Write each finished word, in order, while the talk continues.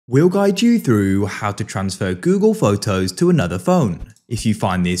We'll guide you through how to transfer Google Photos to another phone. If you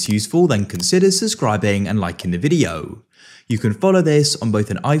find this useful, then consider subscribing and liking the video. You can follow this on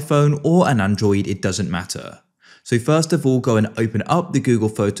both an iPhone or an Android, it doesn't matter. So first of all, go and open up the Google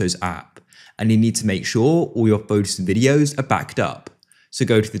Photos app, and you need to make sure all your photos and videos are backed up. So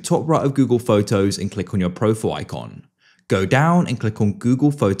go to the top right of Google Photos and click on your profile icon. Go down and click on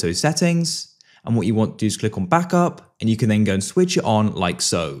Google Photos Settings, and what you want to do is click on Backup, and you can then go and switch it on like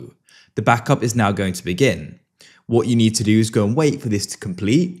so. The backup is now going to begin. What you need to do is go and wait for this to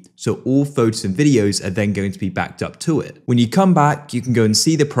complete, so all photos and videos are then going to be backed up to it. When you come back, you can go and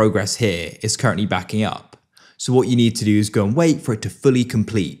see the progress here. It's currently backing up. So what you need to do is go and wait for it to fully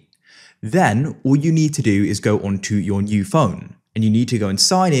complete. Then all you need to do is go onto your new phone, and you need to go and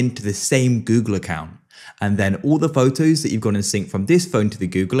sign in to the same Google account. And then all the photos that you've got in sync from this phone to the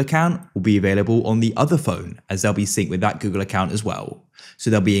Google account will be available on the other phone, as they'll be synced with that Google account as well. So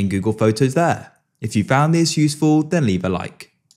they'll be in Google Photos there. If you found this useful, then leave a like.